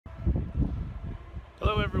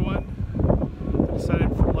Hello everyone. Decided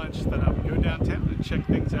for lunch that I would go downtown and check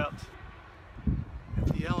things out at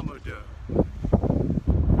the Alamo Dome.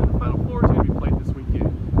 The Final Four is going to be played this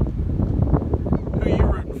weekend. Who are you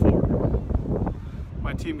rooting for?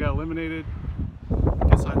 My team got eliminated.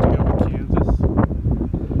 Guess I have to go with Kansas.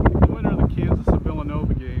 The winner of the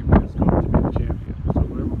Kansas-Villanova game is going to be the champion. So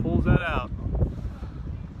whoever pulls that out.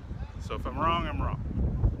 So if I'm wrong, I'm wrong.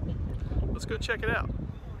 Let's go check it out.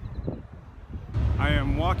 I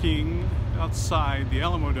am walking outside the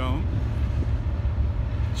Alamo Dome,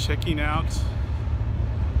 checking out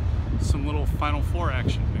some little Final Four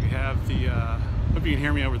action. We have the, hope you can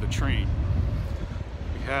hear me over the train.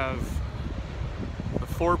 We have the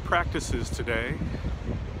 4 practices today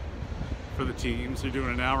for the teams. They're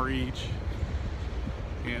doing an hour each,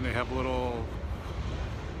 and they have a little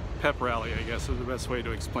pep rally, I guess is the best way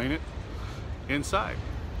to explain it, inside.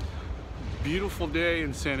 Beautiful day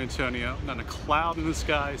in San Antonio, not a cloud in the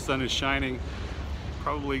sky, sun is shining,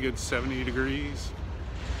 probably a good 70 degrees,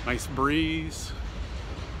 nice breeze,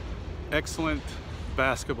 excellent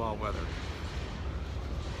basketball weather.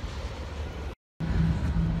 I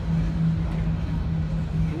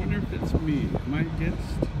wonder if it's me, am I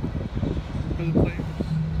against other players?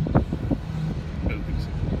 I don't think so.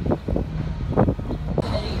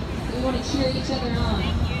 We want to cheer each other on.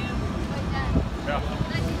 Yeah.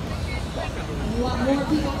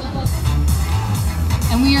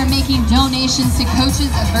 And we are making donations to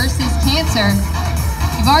Coaches Versus Cancer.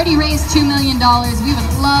 We've already raised $2 million. We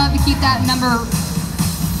would love to keep that number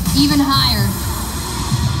even higher.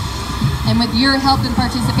 And with your help and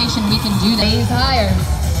participation, we can do that. Raise higher.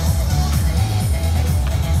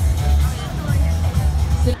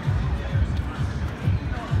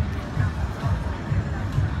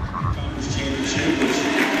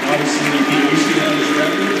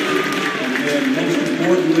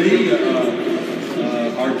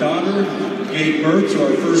 Our daughter gave birth to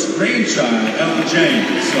our first grandchild, Ella Jane.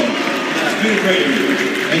 So it's been a great year.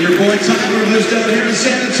 And your boy Tyler lives down here in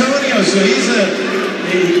San Antonio, so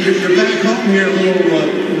you're back home here, a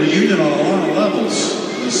little reunion on a lot of levels.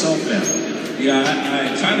 The Self family. Yeah,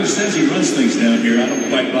 Tyler says he runs things down here. I don't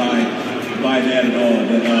quite buy that at all,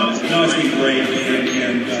 but no, it's been great,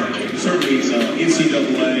 and certainly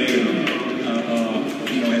NCAA.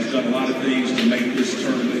 Has done a lot of things to make this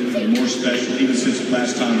tournament more special, even since the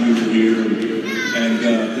last time we were here. And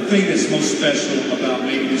the thing that's most special about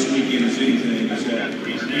maybe this weekend is anything is that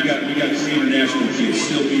we got 3 international kids,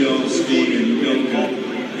 Silvio, Steve, and Yoga,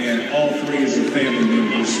 and all 3 of their family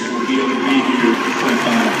members will be able to be here for the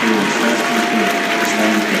Final Four. So that's pretty cool. That's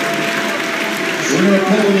wonderful. We're going to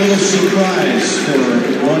pull a little surprise for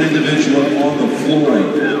one individual on the floor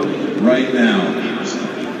right now.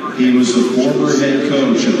 He was the former head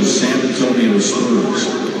coach of the San Antonio Spurs,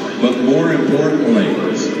 but more importantly,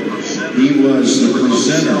 he was the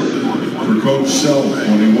presenter for Coach Self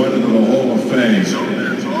when he went into the Hall of Fame.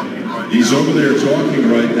 He's over there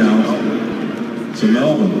talking right now to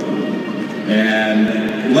Melvin.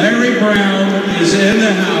 And Larry Brown is in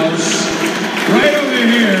the house, right over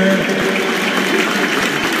here.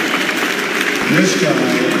 This guy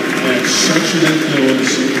had such an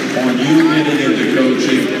influence on you getting into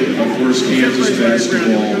coaching. Of course, Kansas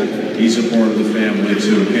basketball, he's a part of the family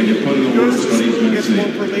too. Can you put in the words what he's meant to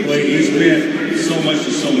you? Well, he's meant so much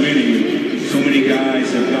to so many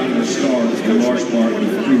guys have gotten their start in large part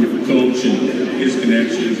through Coach and his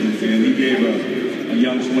connections, and he gave a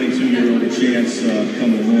young 22-year-old a chance to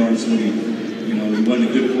come to Lawrence when he wasn't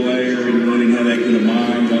a good player, and really didn't have that good of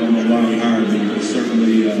mind. I don't know why he hired him, but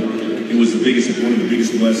certainly it was one of the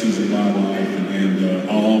biggest blessings in my life, and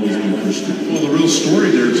I'll always be Christian. Well, the real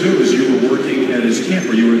story there too is you were working at his camp,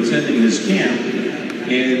 or you were attending his camp,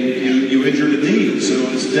 and you injured a knee. So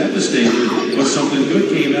it's devastating, but something good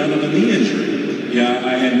came out of a knee injury. Yeah,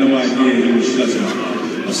 I had no idea he was such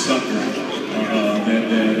a sucker.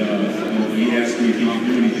 He asked me if he could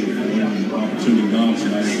do anything for him, opportunity knocks,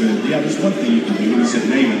 and I said, yeah, there's one thing you can do. And he said,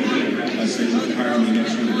 name it. I said, you can hire me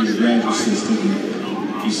next year to be your graduate assistant.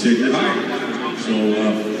 And he said, you're hired. So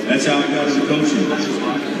that's how I got into coaching.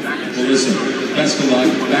 Well, listen, best of luck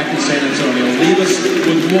back in San Antonio. Leave us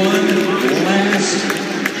with one last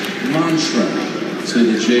mantra to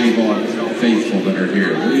the Jayhawk faithful that are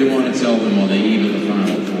here. What do you want to tell them on the eve of the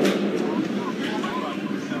Final Four?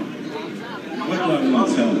 What do I want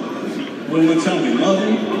to tell them? Well, we want to tell them we love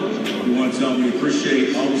them. We want to tell them we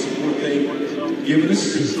appreciate all the support they've given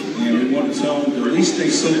us. And we want to tell them to at least stay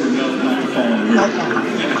sober enough not to fall in love.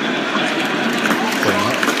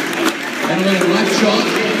 And a little Black Chalk,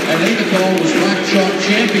 I think the call was Black Chalk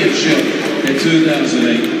Championship in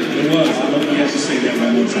 2008. It was. I hope you guys like to say that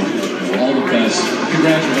one more time. All the best.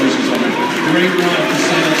 Congratulations on a great run to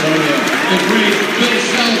San Antonio. The great Bill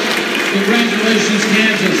Self. Congratulations,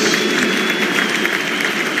 Kansas.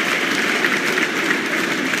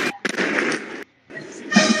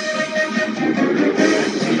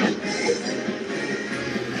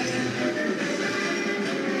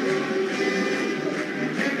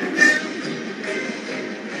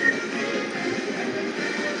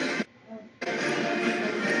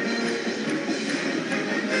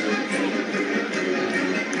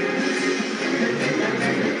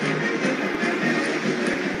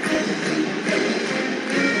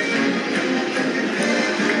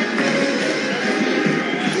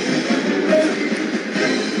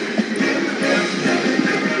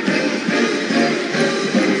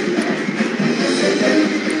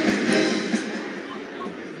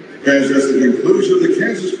 As that's the conclusion of the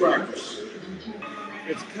Kansas practice.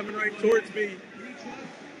 It's coming right towards me.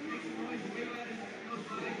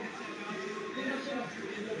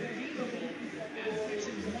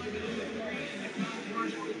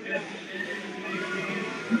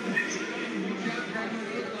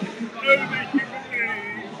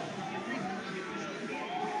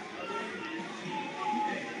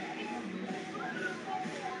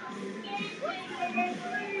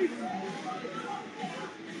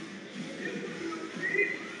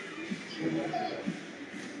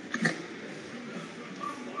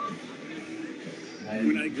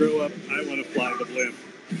 When I grow up, I want to fly the blimp.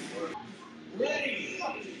 Ready,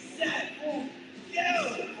 set, go!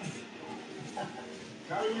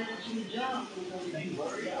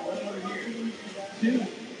 Two,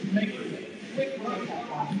 make it quick run.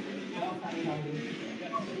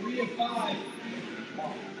 3 of 5.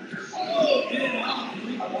 Oh, get it out.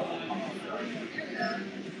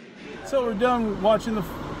 So we're done watching the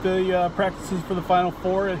practices for the Final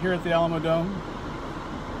Four here at the Alamo Dome.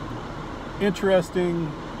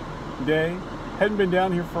 Interesting day. Hadn't been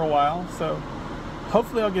down here for a while, so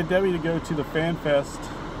hopefully I'll get Debbie to go to the Fan Fest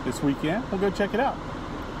this weekend. We'll go check it out.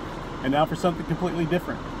 And now for something completely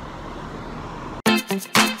different.